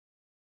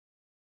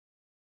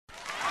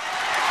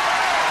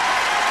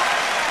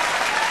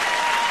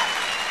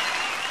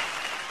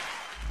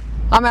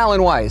I'm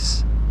Alan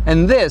Weiss,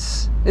 and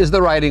this is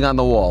the writing on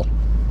the wall.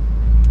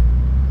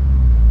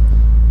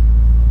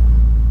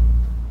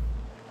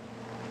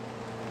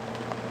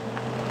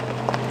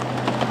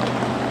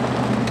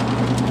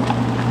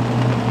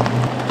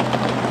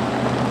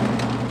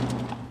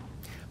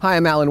 Hi,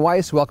 I'm Alan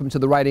Weiss. Welcome to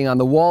the Writing on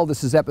the Wall.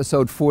 This is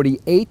episode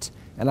 48,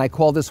 and I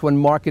call this one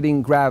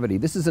Marketing Gravity.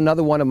 This is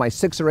another one of my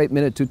 6 or 8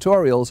 minute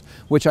tutorials,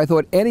 which I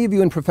thought any of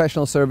you in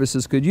professional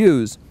services could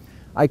use.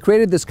 I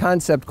created this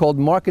concept called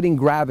Marketing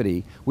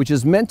Gravity, which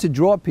is meant to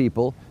draw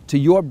people to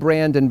your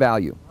brand and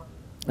value.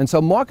 And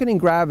so Marketing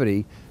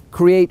Gravity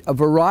create a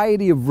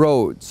variety of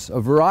roads,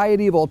 a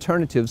variety of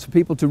alternatives for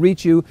people to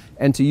reach you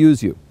and to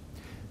use you.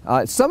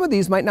 Some of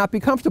these might not be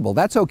comfortable.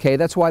 That's okay.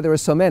 That's why there are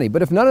so many.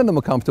 But if none of them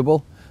are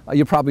comfortable,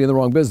 you're probably in the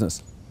wrong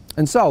business.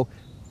 And so,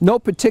 no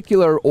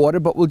particular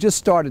order, but we'll just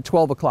start at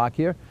 12 o'clock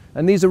here.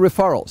 And these are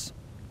referrals.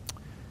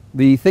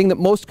 The thing that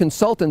most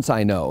consultants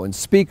I know, and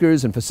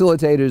speakers and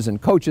facilitators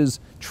and coaches,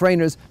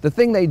 trainers, the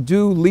thing they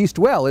do least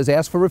well is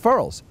ask for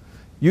referrals.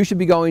 You should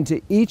be going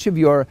to each of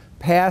your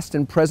past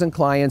and present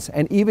clients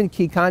and even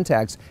key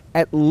contacts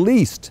at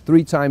least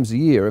 3 times a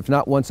year, if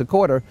not once a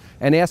quarter,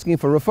 and asking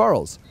for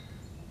referrals.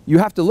 You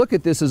have to look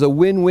at this as a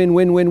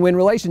win-win-win-win-win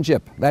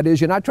relationship. That is,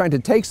 you're not trying to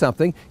take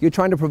something, you're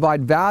trying to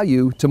provide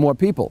value to more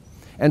people.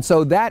 And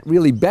so that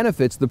really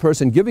benefits the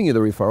person giving you the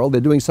referral.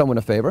 They're doing someone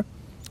a favor.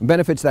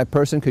 Benefits that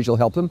person because you'll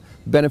help them,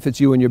 benefits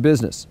you and your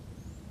business.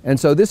 And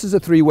so this is a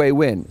 3-way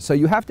win. So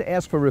you have to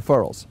ask for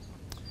referrals.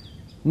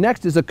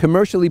 Next is a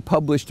commercially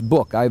published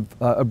book. I've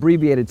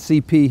abbreviated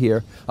CP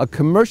here. A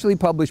commercially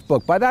published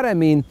book. By that I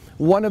mean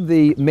one of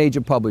the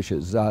major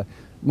publishers.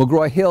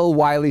 McGraw-Hill,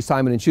 Wiley,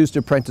 Simon &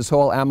 Schuster, Prentice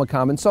Hall,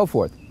 Amacom, and so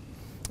forth.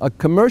 A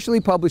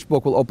commercially published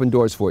book will open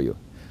doors for you.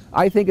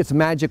 I think it's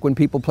magic when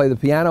people play the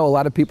piano. A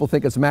lot of people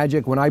think it's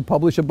magic when I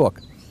publish a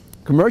book.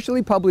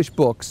 Commercially published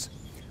books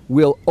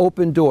will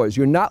open doors.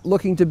 You're not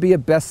looking to be a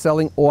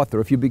best-selling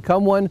author. If you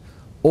become one,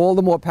 all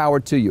the more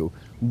power to you.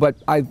 But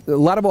a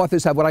lot of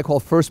authors have what I call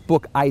first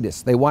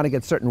book-itis. They want to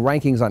get certain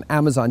rankings on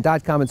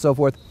Amazon.com and so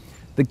forth.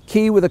 The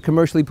key with a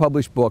commercially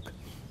published book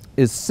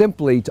is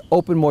simply to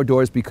open more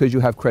doors because you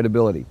have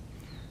credibility.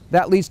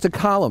 That leads to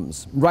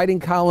columns, writing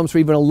columns for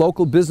even a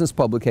local business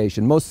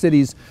publication. Most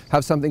cities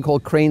have something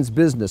called Crane's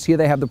Business. Here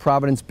they have the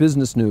Providence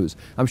Business News.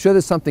 I'm sure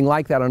there's something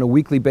like that on a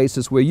weekly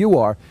basis where you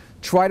are.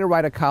 Try to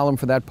write a column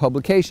for that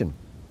publication.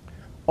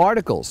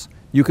 Articles.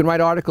 You can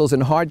write articles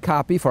in hard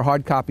copy for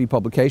hard copy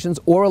publications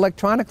or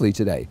electronically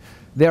today.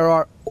 There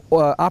are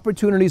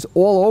opportunities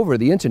all over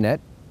the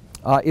internet.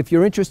 If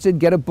you're interested,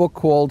 get a book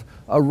called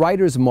A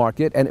Writer's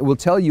Market, and it will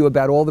tell you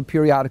about all the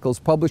periodicals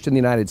published in the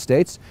United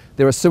States.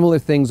 There are similar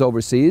things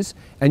overseas,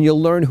 and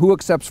you'll learn who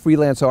accepts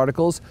freelance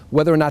articles,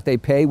 whether or not they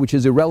pay, which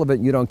is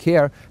irrelevant, you don't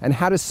care, and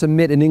how to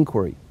submit an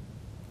inquiry.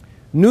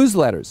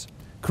 Newsletters.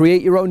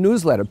 Create your own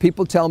newsletter.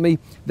 People tell me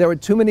there are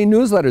too many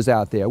newsletters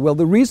out there. Well,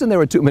 the reason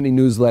there are too many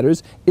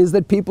newsletters is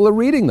that people are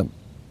reading them.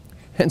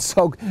 And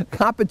so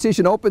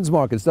competition opens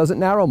markets, doesn't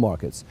narrow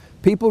markets.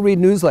 People read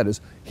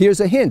newsletters.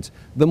 Here's a hint.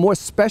 The more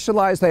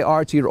specialized they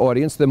are to your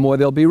audience, the more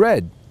they'll be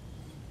read.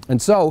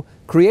 And so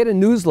create a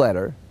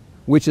newsletter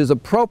which is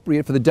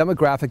appropriate for the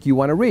demographic you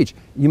want to reach.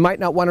 You might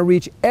not want to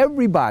reach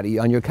everybody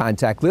on your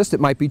contact list.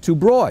 It might be too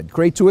broad.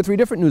 Create 2 or 3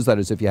 different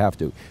newsletters if you have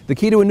to. The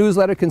key to a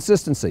newsletter,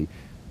 consistency.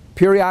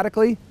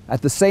 Periodically,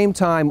 at the same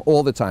time,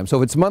 all the time. So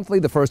if it's monthly,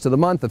 the 1st of the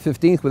month, the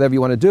 15th, whatever you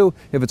want to do.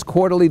 If it's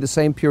quarterly, the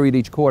same period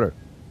each quarter.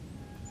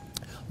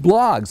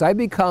 Blogs. I've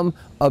become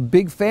a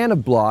big fan of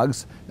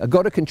blogs.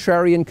 Go to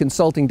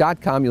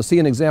contrarianconsulting.com. You'll see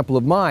an example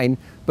of mine.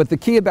 But the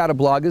key about a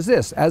blog is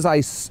this. As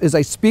I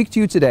speak to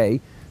you today,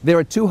 there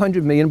are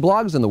 200 million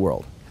blogs in the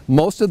world.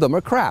 Most of them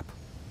are crap.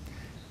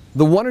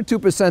 The 1 or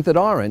 2% that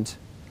aren't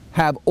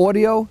have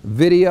audio,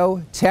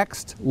 video,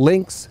 text,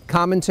 links,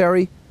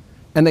 commentary,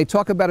 and they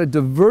talk about a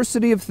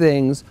diversity of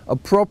things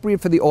appropriate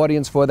for the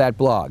audience for that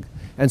blog.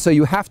 And so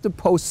you have to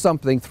post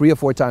something 3 or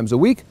 4 times a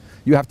week.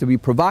 You have to be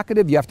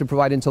provocative. You have to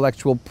provide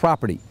intellectual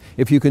property.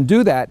 If you can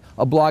do that,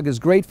 a blog is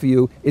great for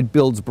you. It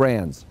builds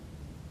brands.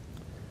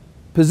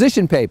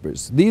 Position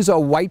papers. These are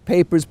white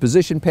papers,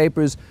 position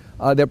papers.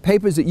 They're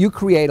papers that you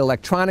create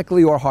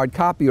electronically or hard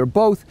copy or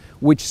both,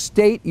 which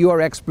state your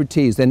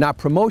expertise. They're not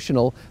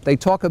promotional. They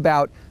talk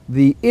about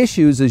the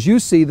issues as you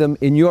see them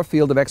in your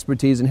field of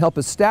expertise and help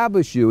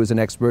establish you as an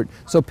expert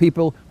so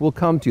people will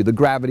come to you. The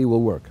gravity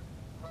will work.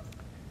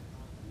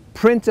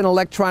 Print and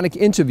electronic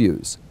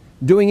interviews.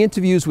 Doing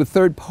interviews with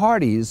third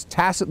parties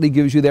tacitly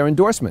gives you their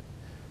endorsement.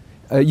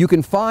 You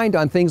can find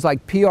on things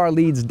like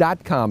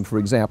prleads.com, for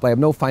example. I have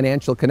no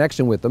financial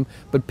connection with them,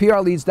 but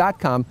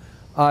prleads.com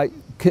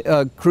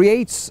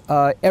creates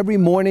every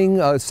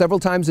morning, several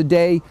times a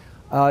day,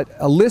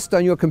 a list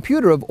on your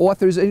computer of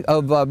authors,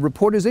 of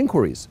reporters'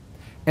 inquiries.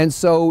 And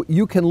so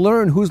you can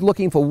learn who's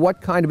looking for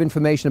what kind of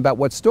information about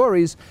what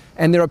stories.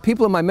 And there are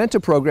people in my mentor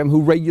program who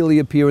regularly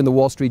appear in the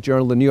Wall Street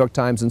Journal, the New York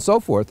Times, and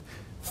so forth,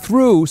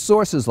 through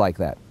sources like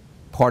that.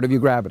 Part of your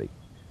gravity.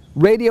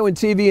 Radio and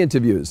TV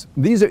interviews.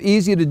 These are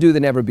easier to do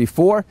than ever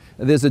before.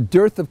 There's a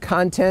dearth of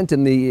content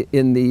in the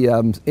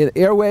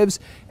airwaves,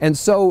 and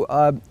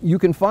so you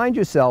can find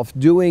yourself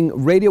doing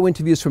radio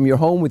interviews from your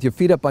home with your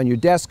feet up on your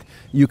desk.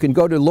 You can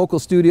go to local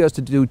studios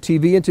to do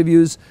TV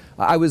interviews.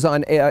 I was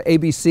on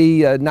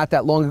ABC not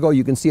that long ago.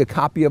 You can see a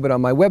copy of it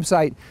on my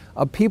website.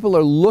 People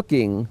are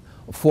looking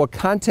for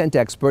content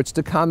experts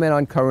to comment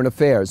on current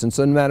affairs, and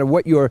so no matter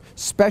what your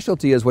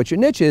specialty is, what your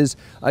niche is,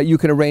 you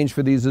can arrange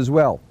for these as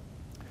well.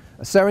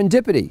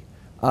 Serendipity.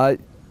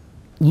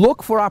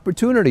 Look for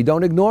opportunity,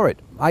 don't ignore it.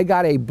 I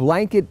got a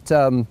blanket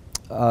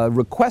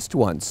request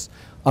once,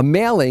 a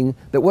mailing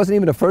that wasn't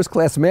even a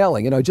first-class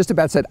mailing, it just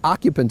about said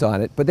occupant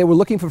on it, but they were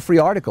looking for free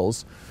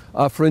articles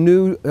for a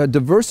new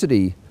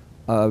diversity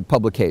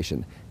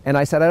publication. And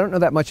I said, I don't know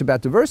that much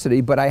about diversity,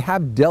 but I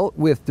have dealt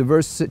with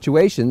diverse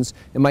situations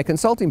in my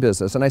consulting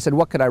business. And I said,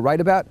 what could I write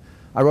about?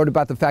 I wrote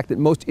about the fact that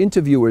most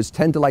interviewers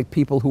tend to like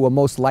people who are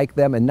most like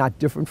them and not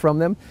different from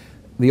them.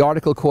 The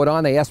article caught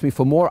on, they asked me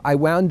for more. I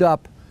wound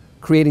up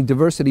creating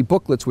diversity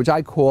booklets, which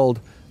I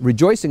called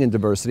Rejoicing in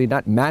Diversity,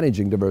 not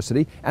Managing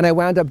Diversity, and I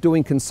wound up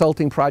doing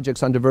consulting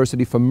projects on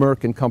diversity for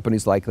Merck and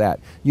companies like that.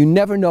 You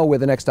never know where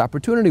the next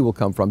opportunity will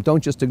come from.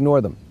 Don't just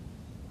ignore them.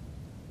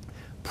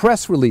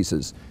 Press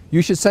releases.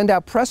 You should send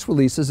out press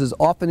releases as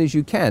often as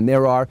you can.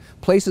 There are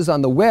places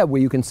on the web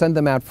where you can send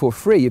them out for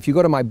free. If you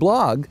go to my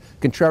blog,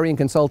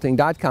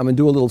 contrarianconsulting.com, and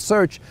do a little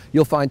search,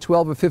 you'll find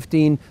 12 or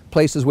 15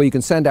 places where you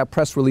can send out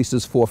press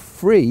releases for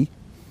free.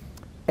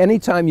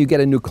 Anytime you get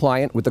a new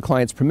client, with the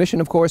client's permission,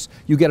 of course,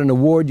 you get an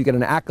award, you get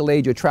an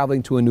accolade, you're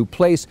traveling to a new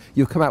place,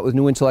 you've come out with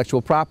new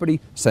intellectual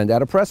property, send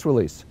out a press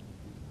release.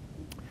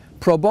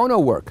 Pro bono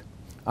work.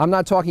 I'm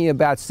not talking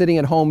about sitting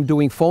at home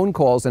doing phone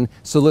calls and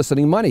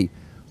soliciting money.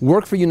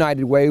 Work for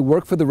United Way,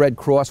 work for the Red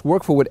Cross,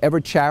 work for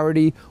whatever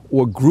charity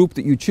or group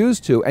that you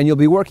choose to, and you'll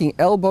be working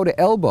elbow to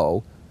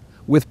elbow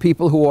with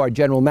people who are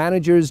general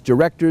managers,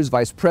 directors,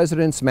 vice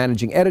presidents,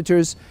 managing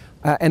editors,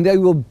 and they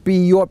will be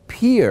your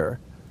peer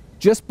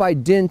just by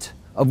dint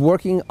of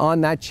working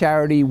on that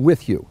charity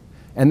with you.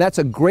 And that's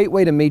a great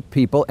way to meet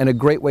people and a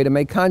great way to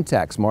make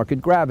contacts,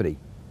 market gravity.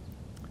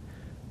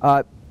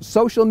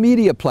 Social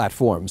media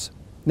platforms.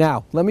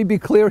 Now, let me be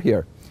clear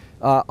here.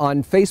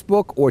 On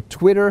Facebook or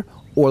Twitter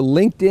or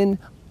LinkedIn,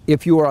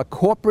 if you are a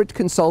corporate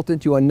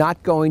consultant, you are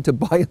not going to,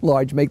 by and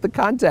large, make the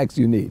contacts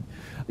you need.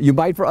 You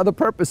might for other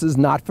purposes,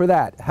 not for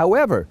that.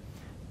 However,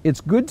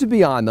 it's good to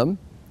be on them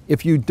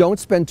if you don't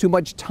spend too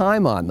much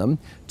time on them,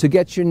 to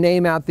get your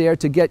name out there,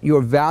 to get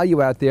your value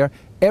out there.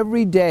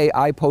 Every day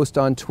I post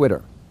on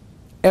Twitter.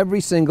 Every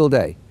single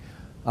day.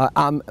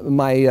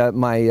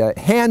 My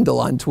handle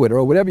on Twitter,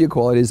 or whatever you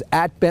call it, is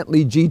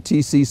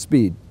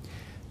 @BentleyGTCSpeed.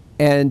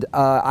 And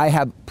I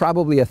have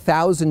probably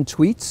 1,000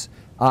 tweets.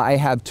 I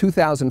have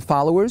 2,000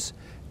 followers,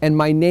 and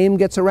my name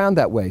gets around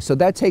that way. So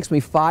that takes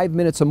me 5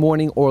 minutes a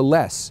morning or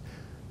less.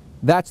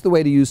 That's the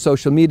way to use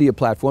social media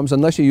platforms,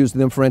 unless you're using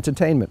them for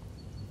entertainment.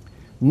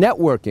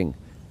 Networking.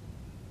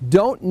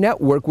 Don't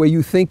network where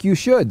you think you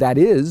should. That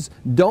is,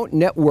 don't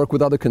network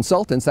with other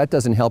consultants. That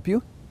doesn't help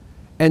you.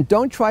 And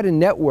don't try to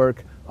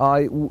network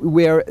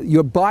where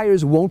your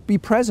buyers won't be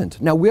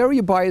present. Now, where are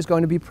your buyers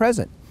going to be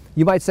present?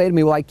 You might say to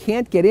me, well, I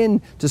can't get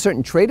in to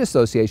certain trade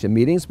association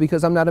meetings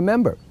because I'm not a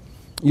member.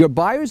 Your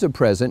buyers are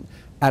present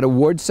at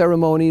award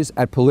ceremonies,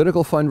 at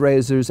political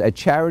fundraisers, at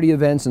charity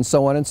events, and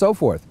so on and so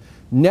forth.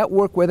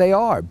 Network where they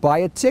are. Buy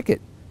a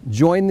ticket.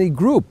 Join the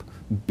group.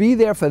 Be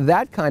there for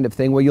that kind of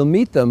thing where you'll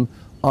meet them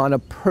on a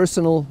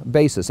personal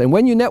basis. And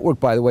when you network,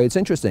 by the way, it's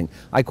interesting.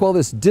 I call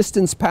this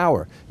distance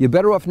power. You're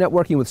better off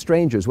networking with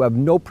strangers who have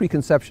no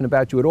preconception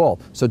about you at all.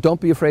 So don't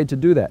be afraid to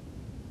do that.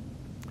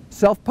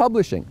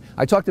 Self-publishing.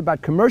 I talked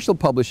about commercial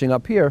publishing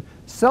up here.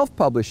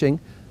 Self-publishing,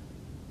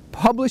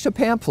 publish a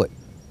pamphlet.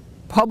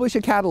 Publish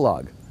a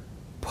catalog,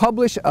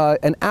 publish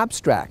an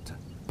abstract,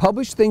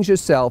 publish things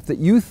yourself that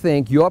you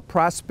think your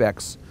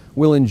prospects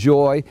will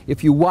enjoy.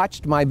 If you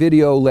watched my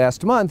video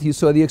last month, you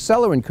saw the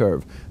accelerant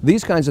curve.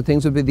 These kinds of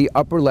things would be the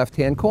upper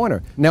left-hand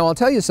corner. Now, I'll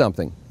tell you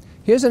something.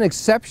 Here's an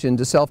exception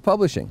to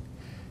self-publishing.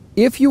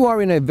 If you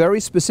are in a very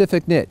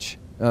specific niche,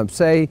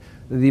 say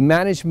the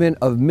management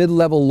of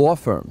mid-level law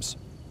firms,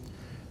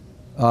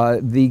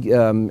 a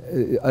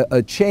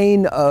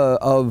chain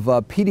of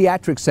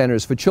pediatric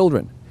centers for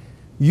children,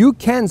 you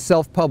can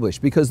self-publish,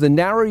 because the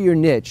narrower your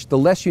niche, the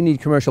less you need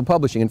commercial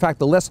publishing. In fact,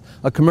 the less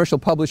a commercial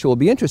publisher will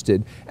be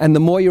interested, and the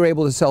more you're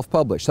able to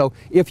self-publish. So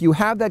if you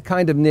have that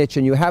kind of niche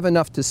and you have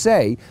enough to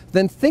say,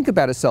 then think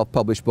about a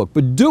self-published book,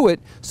 but do it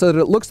so that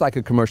it looks like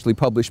a commercially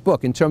published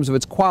book in terms of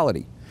its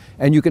quality.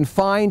 And you can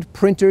find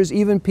printers,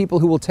 even people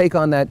who will take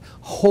on that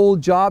whole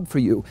job for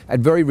you at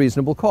very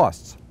reasonable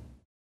costs.